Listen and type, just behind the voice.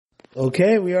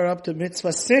Okay, we are up to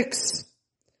Mitzvah 6,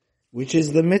 which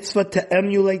is the mitzvah to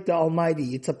emulate the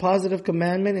Almighty. It's a positive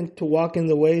commandment and to walk in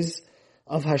the ways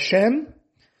of Hashem,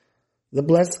 the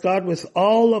blessed God, with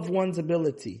all of one's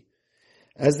ability.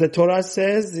 As the Torah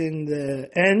says in the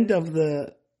end of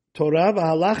the Torah,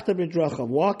 "V'halachta b'drachav,"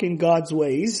 walk in God's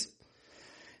ways.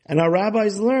 And our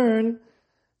rabbis learn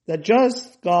that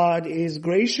just God is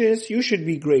gracious, you should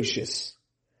be gracious.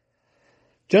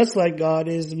 Just like God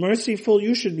is merciful,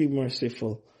 you should be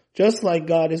merciful. Just like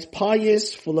God is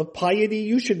pious, full of piety,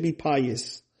 you should be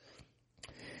pious.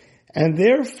 And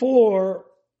therefore,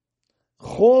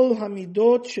 Chol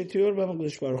Hamidot Shetur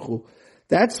B'Magdish Baruch Hu.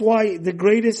 That's why the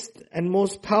greatest and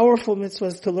most powerful mitzvah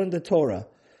is to learn the Torah.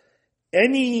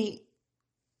 Any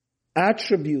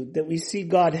attribute that we see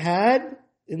God had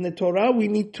in the Torah, we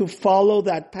need to follow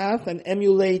that path and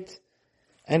emulate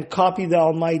and copy the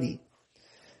Almighty.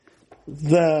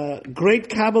 The great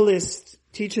Kabbalist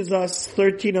teaches us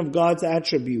 13 of God's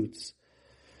attributes.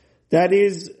 That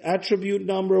is, attribute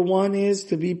number 1 is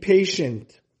to be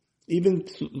patient, even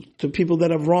to people that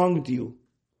have wronged you.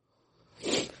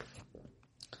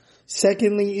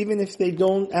 Secondly, even if they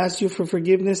don't ask you for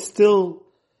forgiveness, still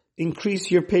increase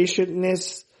your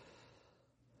patientness.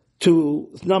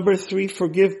 To number 3,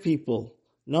 forgive people.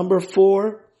 Number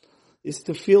 4 is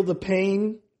to feel the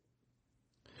pain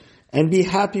and be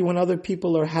happy when other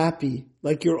people are happy,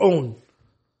 like your own.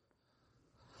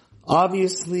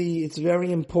 Obviously, it's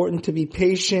very important to be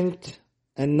patient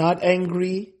and not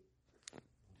angry.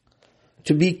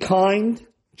 To be kind,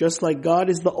 just like God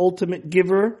is the ultimate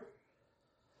giver.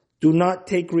 Do not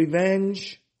take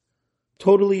revenge.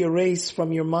 Totally erase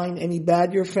from your mind any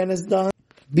bad your friend has done.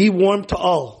 Be warm to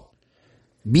all.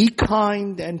 Be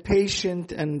kind and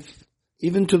patient, and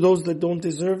even to those that don't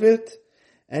deserve it.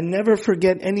 And never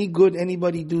forget any good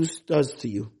anybody does to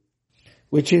you.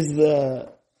 Which is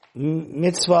the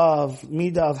mitzvah of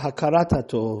midah of hakarat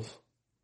hatov.